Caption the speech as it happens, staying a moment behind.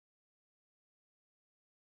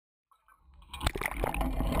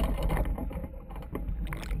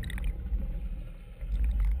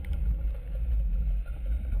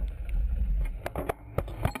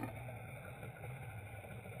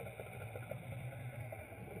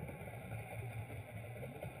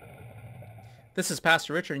This is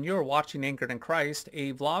Pastor Richard, and you're watching Anchored in Christ,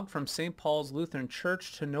 a vlog from St. Paul's Lutheran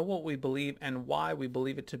Church to know what we believe and why we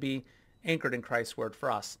believe it to be anchored in Christ's Word for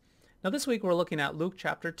us. Now, this week we're looking at Luke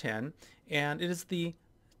chapter 10, and it is the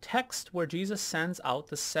text where Jesus sends out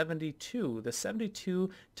the 72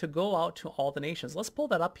 to go out to all the nations. Let's pull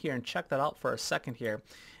that up here and check that out for a second here.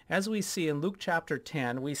 As we see in Luke chapter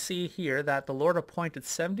 10, we see here that the Lord appointed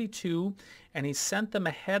 72, and he sent them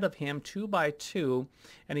ahead of him two by two.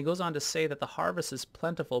 And he goes on to say that the harvest is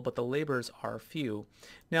plentiful, but the laborers are few.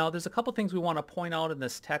 Now, there's a couple things we want to point out in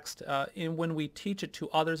this text when we teach it to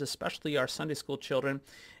others, especially our Sunday school children,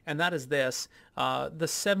 and that is this, the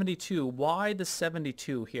 72. Why the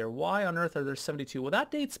 72 here? Why on earth are there 72? Well,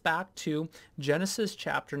 that dates back to Genesis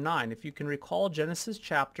chapter 9. If you can recall Genesis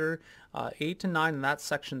chapter 8 to 9, in that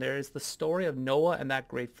section there is the story of Noah and that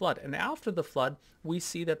great flood. And after the flood, we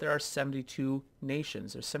see that there are 72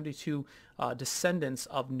 nations. There's 72 descendants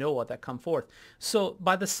of Noah that come forth. So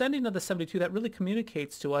by the sending of the 72, that really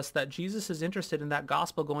communicates to us that Jesus is interested in that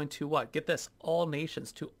gospel going to what? Get this, all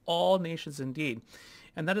nations, to all nations indeed.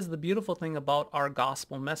 And that is the beautiful thing about our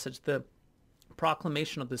gospel message, the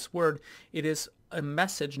proclamation of this word. It is a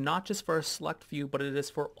message not just for a select few, but it is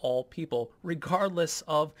for all people, regardless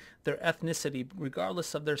of their ethnicity,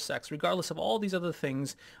 regardless of their sex, regardless of all these other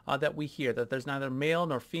things that we hear, that there's neither male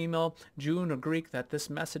nor female, Jew nor Greek, that this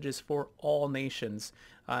message is for all nations.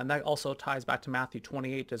 And that also ties back to Matthew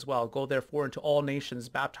 28 as well. Go therefore into all nations,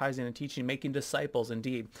 baptizing and teaching, making disciples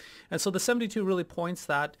indeed. And so the 72 really points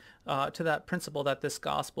that to that principle that this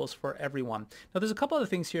gospel is for everyone. Now there's a couple other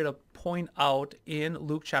things here to point out in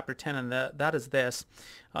Luke chapter 10, and that is this.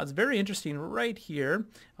 It's very interesting right here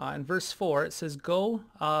in verse 4. It says, go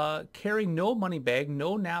carry no money bag,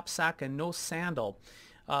 no knapsack, and no sandal.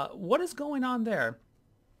 What is going on there?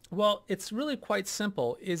 Well, it's really quite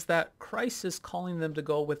simple, is that Christ is calling them to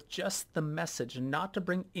go with just the message and not to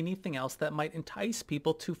bring anything else that might entice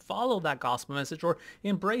people to follow that gospel message or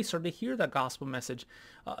embrace or to hear that gospel message.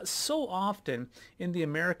 So often in the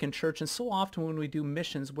American church and so often when we do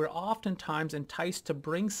missions, we're oftentimes enticed to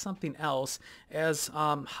bring something else as,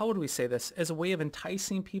 how do we say this, as a way of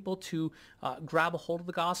enticing people to grab a hold of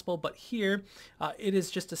the gospel. But here it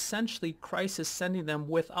is just essentially Christ is sending them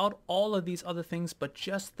without all of these other things, but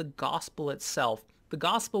just the gospel itself, the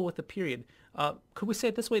gospel with a period. Could we say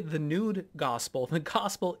it this way? The nude gospel, the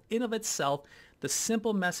gospel in of itself, the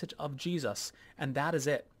simple message of Jesus, and that is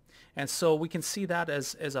it. And so we can see that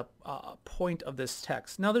as a point of this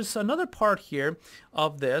text. Now there's another part here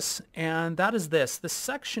of this, and that is this. The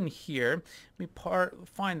section here, let me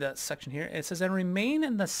find that section here. It says, and remain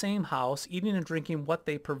in the same house, eating and drinking what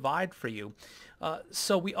they provide for you.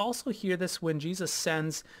 So we also hear this when Jesus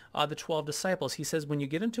sends the 12 disciples. He says, when you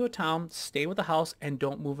get into a town, stay with the house and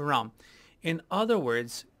don't move around. In other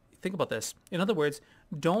words, think about this. In other words,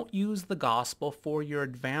 don't use the gospel for your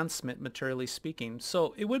advancement, materially speaking.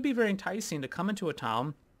 So it would be very enticing to come into a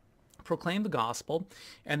town, proclaim the gospel,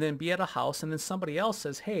 and then be at a house, and then somebody else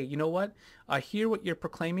says, hey, you know what? I hear what you're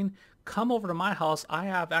proclaiming. Come over to my house. I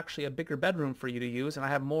have actually a bigger bedroom for you to use, and I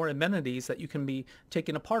have more amenities that you can be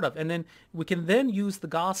taken a part of. And then we can then use the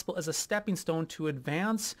gospel as a stepping stone to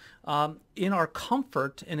advance in our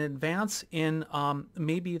comfort and advance in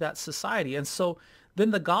maybe that society. And so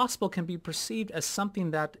then the gospel can be perceived as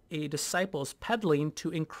something that a disciple is peddling to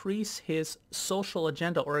increase his social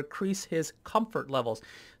agenda or increase his comfort levels.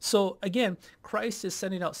 So again, Christ is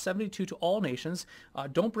sending out 72 to all nations.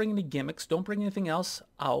 Don't bring any gimmicks. Don't bring anything else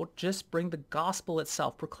out. Just bring the gospel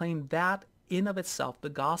itself. Proclaim that in of itself, the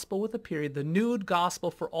gospel with a period, the nude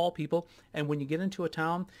gospel for all people. And when you get into a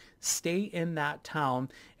town, stay in that town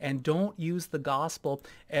and don't use the gospel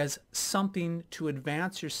as something to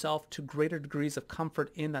advance yourself to greater degrees of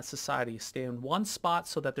comfort in that society. Stay in one spot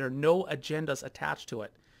so that there are no agendas attached to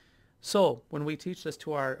it. So when we teach this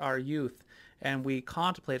to our youth and we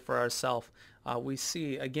contemplate for ourselves, we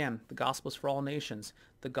see, again, the gospel is for all nations,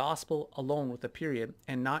 the gospel alone with a period,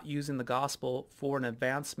 and not using the gospel for an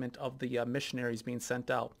advancement of the missionaries being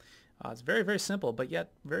sent out. It's very, very simple, but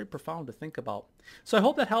yet very profound to think about. So I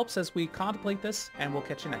hope that helps as we contemplate this, and we'll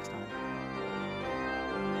catch you next time.